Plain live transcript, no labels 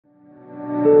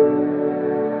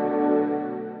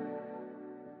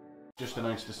just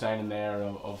announced the signing there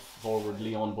of forward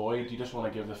Leon Boyd. Do you just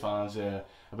want to give the fans a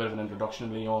bit of an introduction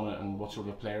to Leon and what sort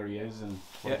of player he is and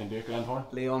what he can do at Glentoran?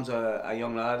 Leon's a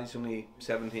young lad. He's only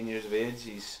 17 years of age.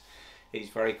 He's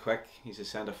very quick. He's a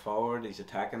centre forward. He's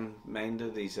attacking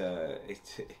minded. He's a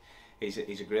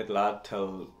great lad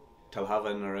to have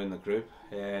in around the group.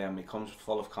 He comes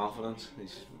full of confidence.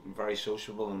 He's very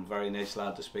sociable and very nice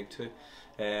lad to speak to.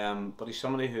 But he's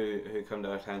somebody who came to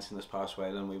our attention this past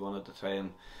while, and we wanted to try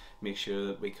and make sure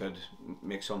that we could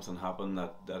make something happen,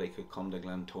 that he could come to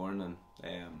Glentoran,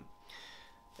 and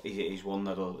he's one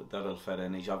that'll fit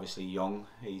in. He's obviously young.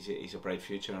 He's a bright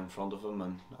future in front of him,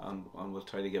 and we'll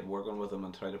try to get working with him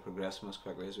and try to progress him as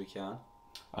quickly as we can.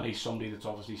 And he's somebody that's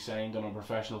obviously signed on a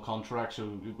professional contract,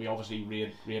 so we obviously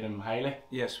rate him highly.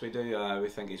 Yes, we do. We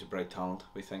think he's a bright talent.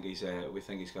 We think he's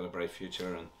got a bright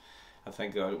future, and I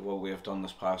think what we have done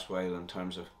this past while in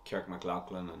terms of Kirk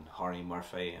McLaughlin and Harry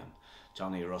Murphy and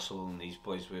Johnny Russell and these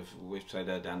boys, we've tried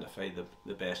to identify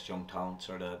the best young talents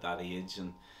sort of at that age,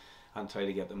 and try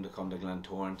to get them to come to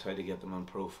Glentoran, try to get them in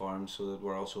pro form, so that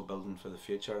we're also building for the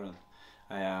future,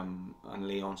 and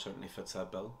Leon certainly fits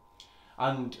that bill.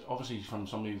 And obviously, from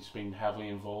somebody that's been heavily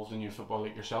involved in youth football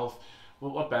like yourself,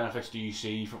 well, what benefits do you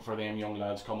see for them young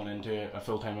lads coming into a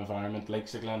full-time environment like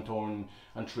the Glentoran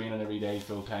and training every day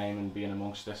full-time and being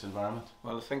amongst this environment?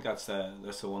 Well, I think that's the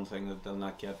one thing that they'll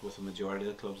not get with the majority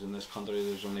of the clubs in this country.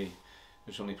 There's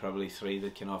only probably 3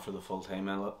 that can offer the full-time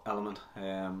element.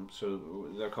 So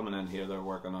they're coming in here, they're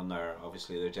working on their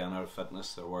general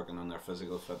fitness, they're working on their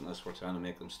physical fitness. We're trying to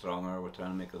make them stronger, we're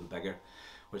trying to make them bigger,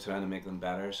 we're trying to make them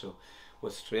better. So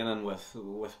with training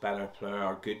with better players,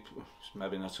 or good,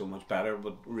 maybe not so much better,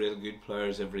 but real good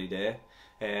players every day,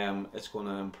 it's going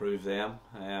to improve them.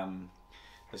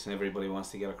 Listen, everybody wants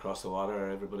to get across the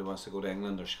water, everybody wants to go to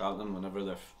England or Scotland whenever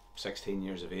they're 16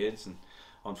 years of age, and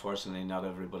unfortunately not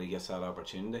everybody gets that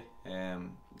opportunity.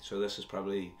 So this is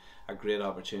probably a great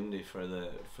opportunity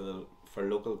for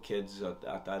local kids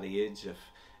at that age.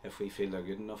 If we feel they're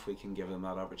good enough, we can give them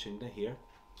that opportunity here.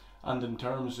 And in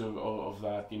terms of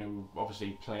that, you know,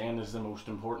 obviously playing is the most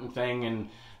important thing, and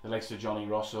the likes of Johnny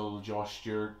Russell, Josh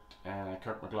Stewart,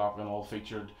 Kirk McLaughlin all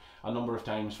featured a number of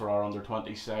times for our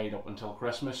under-20 side up until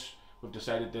Christmas. We've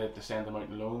decided to send them out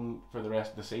on loan for the rest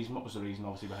of the season. What was the reason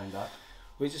obviously behind that?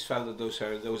 We just felt that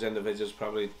those individuals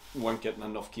probably weren't getting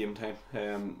enough game time.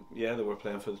 Yeah, they were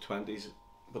playing for the 20s,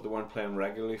 but they weren't playing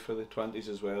regularly for the 20s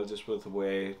as well, just with the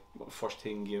way first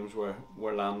team games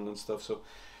were landing and stuff. So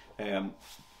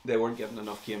they weren't getting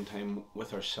enough game time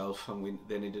with ourselves, and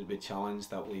they needed to be challenged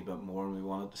that wee bit more, and we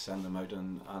wanted to send them out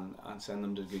and send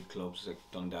them to good clubs like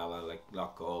Dundalk, like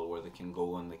Loughgall, where they can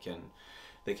go and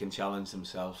they can challenge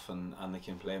themselves, and they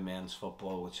can play men's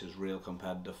football, which is real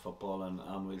competitive football,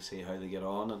 and we'll see how they get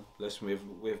on. And listen,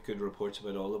 we have good reports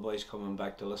about all the boys coming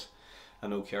back to us. I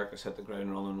know Kirk has hit the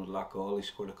ground running with Loughgall, he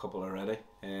scored a couple already,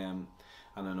 and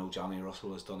I know Johnny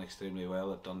Russell has done extremely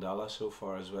well at Dundalk so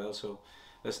far as well. So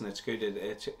listen, it's good.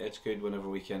 It's good whenever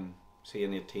we can see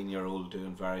an 18-year-old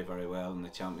doing very, very well in the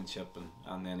championship,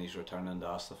 and then he's returning to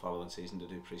us the following season to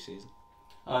do pre-season.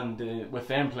 And with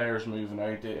them players moving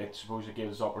out, I suppose it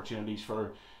gives opportunities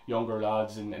for younger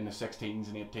lads in the 16s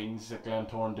and 18s at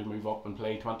Glentoran to move up and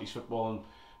play 20s football, and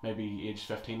maybe aged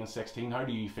 15 and 16. How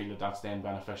do you feel that that's then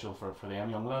beneficial for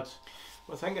them young lads?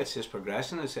 Well, I think it's just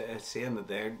progression. It's saying that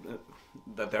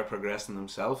they're progressing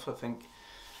themselves. I think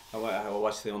I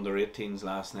watched the under 18s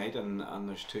last night, and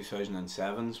there's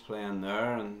 2007s playing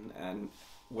there, and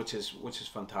which is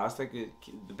fantastic.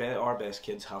 Our best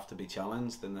kids have to be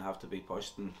challenged, and they have to be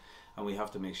pushed, and we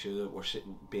have to make sure that we're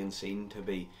being seen to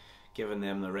be giving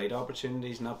them the right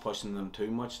opportunities, not pushing them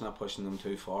too much, not pushing them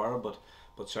too far, but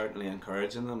certainly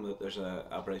encouraging them that there's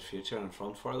a bright future in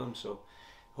front for them. So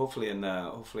hopefully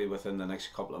within the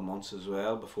next couple of months as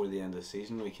well, before the end of the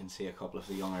season, we can see a couple of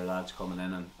the younger lads coming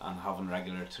in and having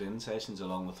regular training sessions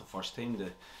along with the first team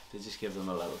to just give them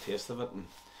a little taste of it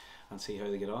and see how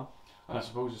they get on. And I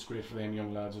suppose it's great for them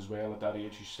young lads as well at that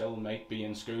age who still might be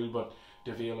in school, but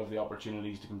to avail of the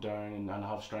opportunities to come down and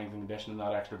have strength and conditioning,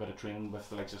 that extra bit of training with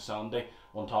the likes of Sandy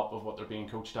on top of what they're being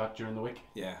coached at during the week.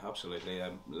 Yeah, absolutely.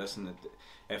 Listen,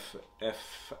 if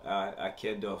a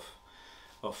kid of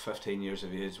 15 years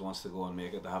of age wants to go and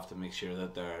make it, they have to make sure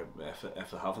that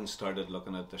if they haven't started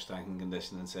looking at their strength and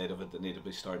conditioning side of it, they need to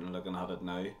be starting looking at it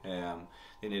now.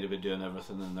 They need to be doing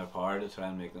everything in their power to try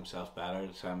and make themselves better,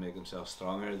 to try and make themselves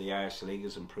stronger. The Irish League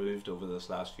has improved over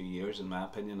this last few years, in my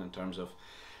opinion, in terms of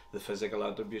the physical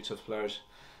attributes of players.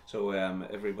 So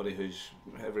everybody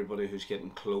who's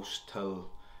getting close till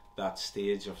that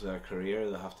stage of their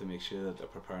career, they have to make sure that they're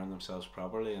preparing themselves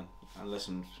properly. And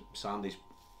listen, Sandy's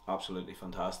absolutely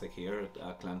fantastic here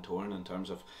at Glentoran in terms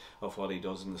of what he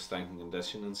does in the strength and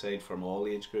conditioning side from all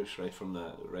age groups, right from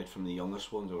the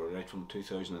youngest ones, or right from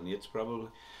 2008 probably.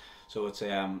 So it's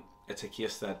a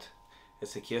case that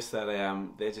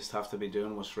they just have to be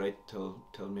doing what's right till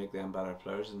make them better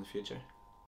players in the future.